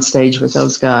to be on stage with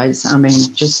those guys. I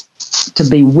mean, just to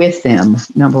be with them,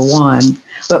 number one.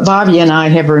 But Bobby and I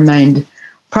have remained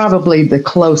probably the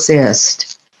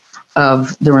closest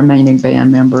of the remaining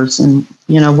band members. And,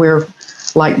 you know, we're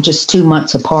like just 2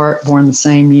 months apart, born the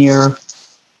same year.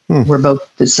 We're both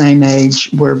the same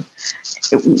age.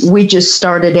 We just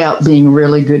started out being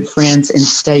really good friends and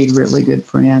stayed really good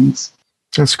friends.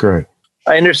 That's great.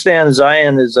 I understand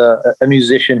Zion is a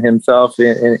musician himself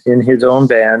in his own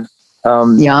band.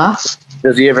 Yeah.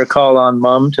 Does he ever call on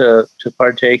Mom to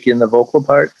partake in the vocal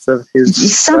parts of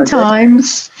his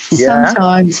Sometimes. project? Yeah.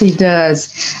 Sometimes he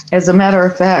does. As a matter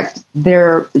of fact,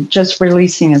 they're just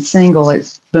releasing a single at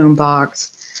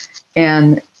Boombox.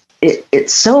 And it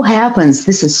so happens,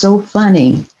 this is so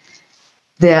funny,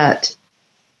 that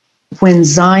when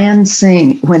Zion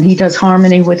when he does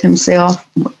harmony with himself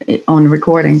on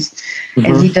recordings,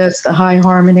 and he does the high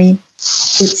harmony,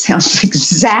 it sounds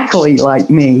exactly like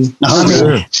me.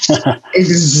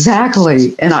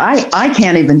 Exactly. And I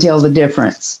can't even tell the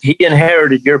difference. He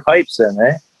inherited your pipes then,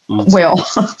 eh? Well,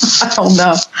 I don't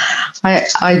know.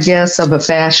 I guess of a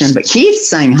fashion, but Keith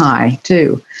sang high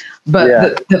too.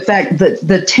 But the fact that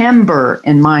the timbre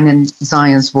in mine and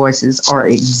Zion's voices are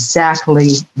exactly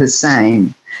the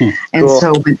same. And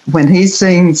so when he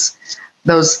sings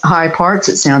those high parts,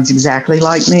 it sounds exactly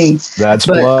like me. That's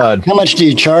blood. How much do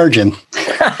you charge him?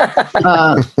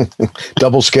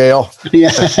 Double scale.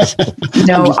 Yeah.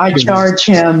 No, I charge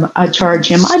him.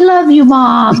 I love you,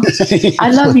 Mom.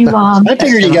 I love you, Mom. I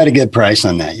figured you got a good price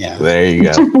on that. Yeah. There you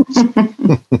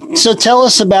go. So tell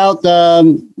us about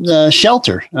the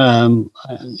Shelter in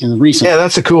the recent. Yeah,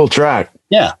 that's a cool track.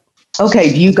 Yeah.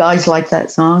 Okay, do you guys like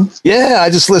that song? Yeah, I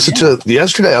just listened to it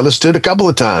yesterday. I listened to it a couple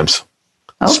of times.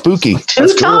 Oh, Spooky. Two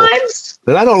That's cool. times?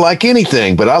 And I don't like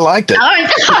anything, but I liked it.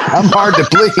 I'm hard to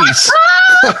please.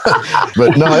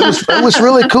 But no, it was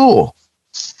really cool.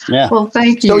 Yeah. Well,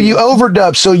 thank you. So you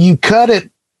overdubbed. So you cut it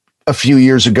a few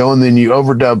years ago, and then you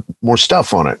overdubbed more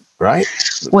stuff on it, right?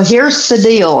 Well, here's the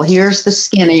deal. Here's the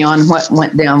skinny on what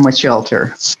went down with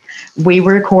Shelter. We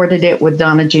recorded it with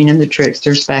Donna Jean and the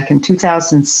Tricksters back in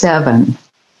 2007.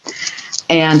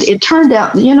 And it turned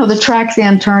out, the track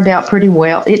then turned out pretty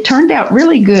well. It turned out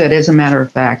really good, as a matter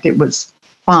of fact. It was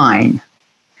fine.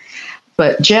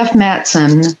 But Jeff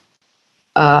Mattson,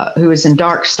 who is in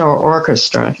Dark Star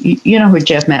Orchestra, you know who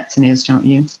Jeff Mattson is, don't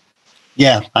you?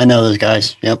 Yeah, I know those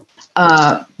guys. Yep.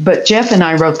 But Jeff and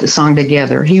I wrote the song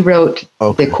together. He wrote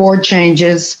the chord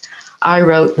changes. I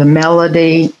wrote the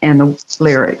melody and the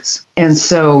lyrics. And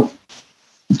so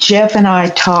Jeff and I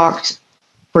talked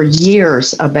for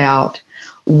years about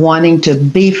wanting to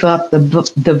beef up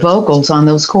the vocals on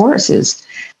those choruses.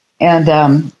 And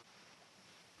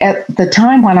at the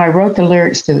time when I wrote the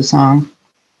lyrics to the song,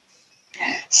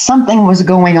 something was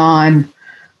going on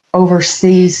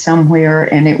overseas somewhere,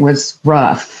 and it was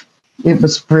rough. It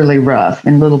was really rough,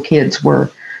 and little kids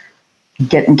were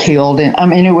getting killed. And I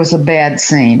mean, it was a bad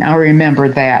scene. I remember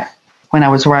that when I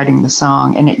was writing the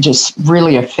song, and it just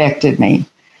really affected me.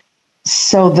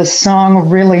 So the song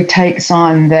really takes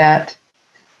on that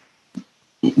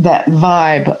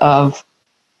vibe of,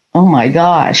 oh my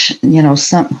gosh,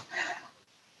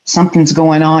 something's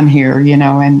going on here,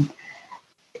 and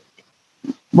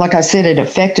like I said, it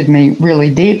affected me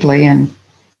really deeply. And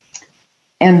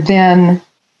then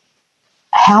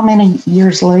how many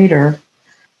years later,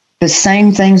 the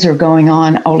same things are going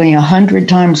on, only 100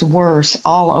 times worse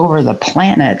all over the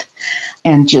planet.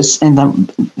 And just in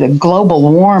the global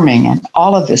warming and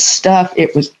all of this stuff,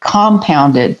 it was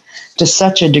compounded to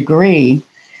such a degree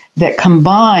that,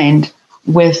 combined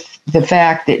with the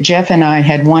fact that Jeff and I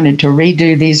had wanted to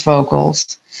redo these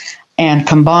vocals, and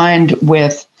combined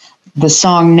with the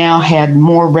song now had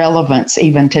more relevance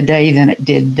even today than it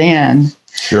did then.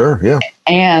 Sure, yeah.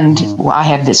 And I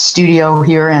have this studio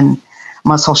here in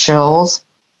Muscle Shoals,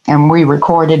 and we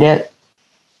recorded it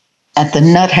at the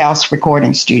Nut House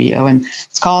recording studio. And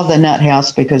it's called the Nut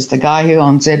House because the guy who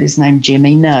owns it is named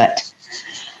Jimmy Nutt.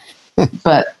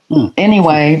 But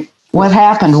anyway, what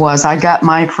happened was I got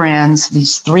my friends,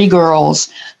 these 3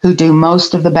 girls who do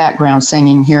most of the background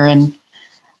singing here in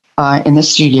the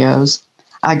studios.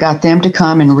 I got them to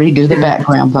come and redo the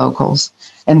background vocals,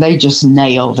 and they just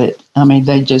nailed it. I mean,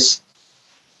 they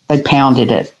pounded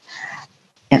it.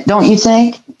 And don't you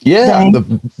think? Yeah,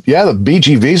 the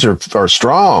BGVs are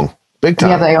strong, big time.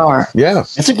 Yeah, they are. Yeah,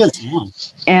 it's a good song.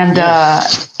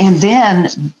 And then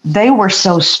they were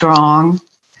so strong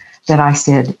that I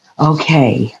said,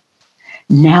 okay,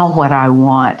 now what I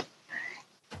want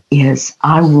is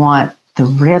I want the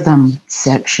rhythm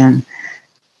section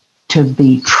to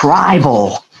be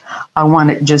tribal. I want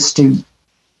it just to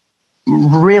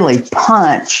really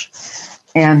punch.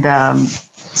 And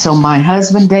so my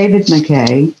husband, David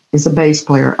McKay, is a bass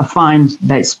player, a fine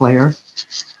bass player,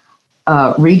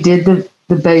 redid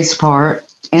the bass part.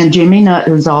 And Jimmy Nutt,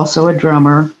 who's also a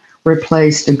drummer,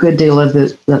 replaced a good deal of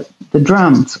the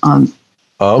drums on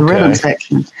the rhythm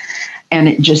section. And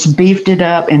it just beefed it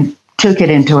up and took it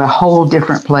into a whole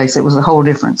different place. It was a whole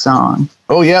different song.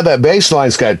 Oh, yeah, that bass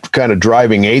line's got kind of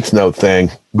driving 8th note thing.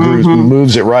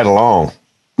 Moves it right along.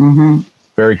 Mm-hmm.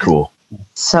 Very cool.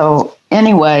 So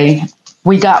anyway,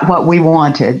 we got what we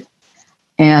wanted.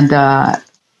 And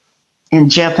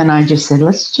Jeff and I just said,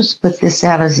 let's just put this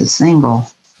out as a single.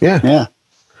 Yeah.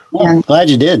 Well, I'm glad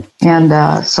you did.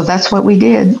 And so that's what we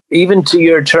did. Even to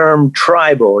your term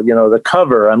tribal, the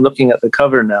cover, I'm looking at the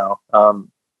cover now.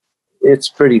 It's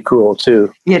pretty cool,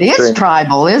 too. It is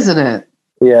tribal, isn't it?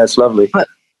 Yeah, it's lovely. But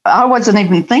I wasn't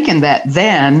even thinking that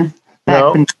then,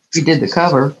 back when we did the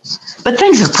cover. But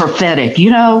things are prophetic,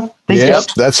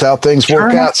 That's how things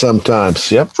work out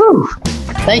sometimes. Yep. Whew.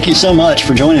 Thank you so much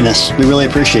for joining us. We really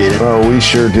appreciate it. Oh, we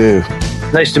sure do.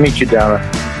 Nice to meet you, Donna.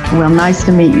 Well, nice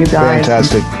to meet you guys.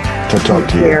 Fantastic to talk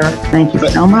to you. Thank you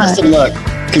so much. Best of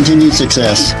luck. Continued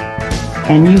success.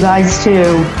 And you guys,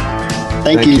 too.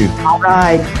 Thank you. All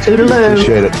right. Toodaloo.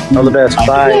 Appreciate it. All the best.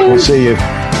 Bye. We'll see you.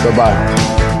 Bye-bye.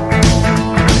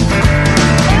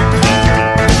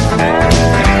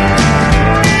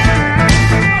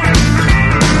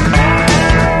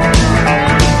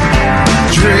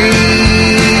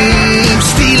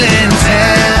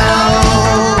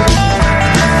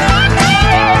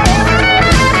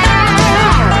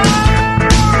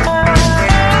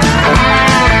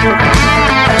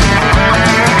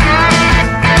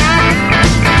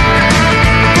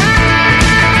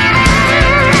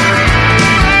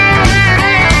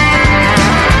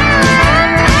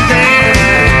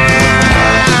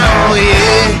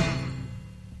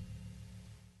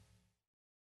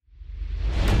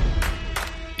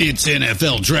 It's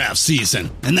NFL draft season,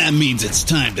 and that means it's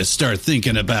time to start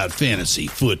thinking about fantasy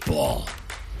football.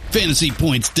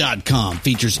 FantasyPoints.com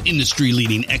features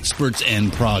industry-leading experts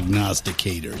and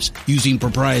prognosticators using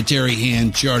proprietary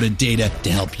hand-charted data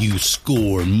to help you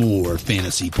score more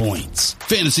fantasy points.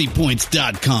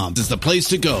 FantasyPoints.com is the place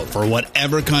to go for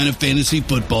whatever kind of fantasy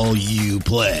football you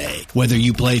play. Whether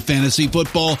you play fantasy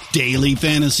football, daily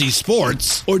fantasy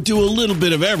sports, or do a little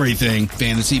bit of everything,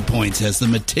 Fantasy Points has the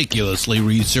meticulously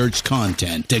researched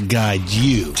content to guide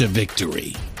you to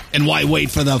victory. And why wait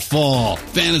for the fall?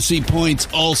 Fantasy Points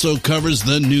also covers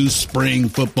the new spring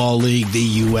football league, the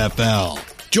UFL.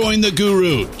 Join the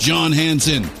guru, John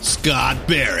Hansen, Scott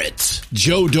Barrett,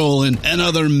 Joe Dolan, and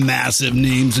other massive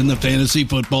names in the fantasy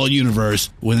football universe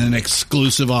with an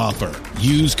exclusive offer.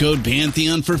 Use code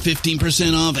Pantheon for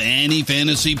 15% off any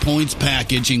Fantasy Points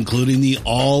package, including the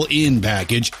all-in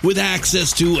package, with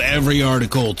access to every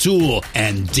article, tool,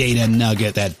 and data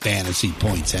nugget that Fantasy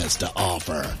Points has to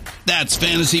offer. That's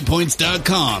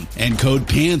FantasyPoints.com and code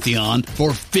Pantheon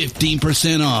for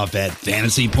 15% off at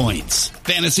Fantasy Points.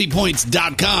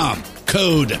 FantasyPoints.com,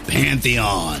 code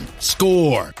Pantheon.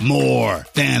 Score more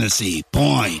fantasy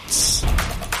points.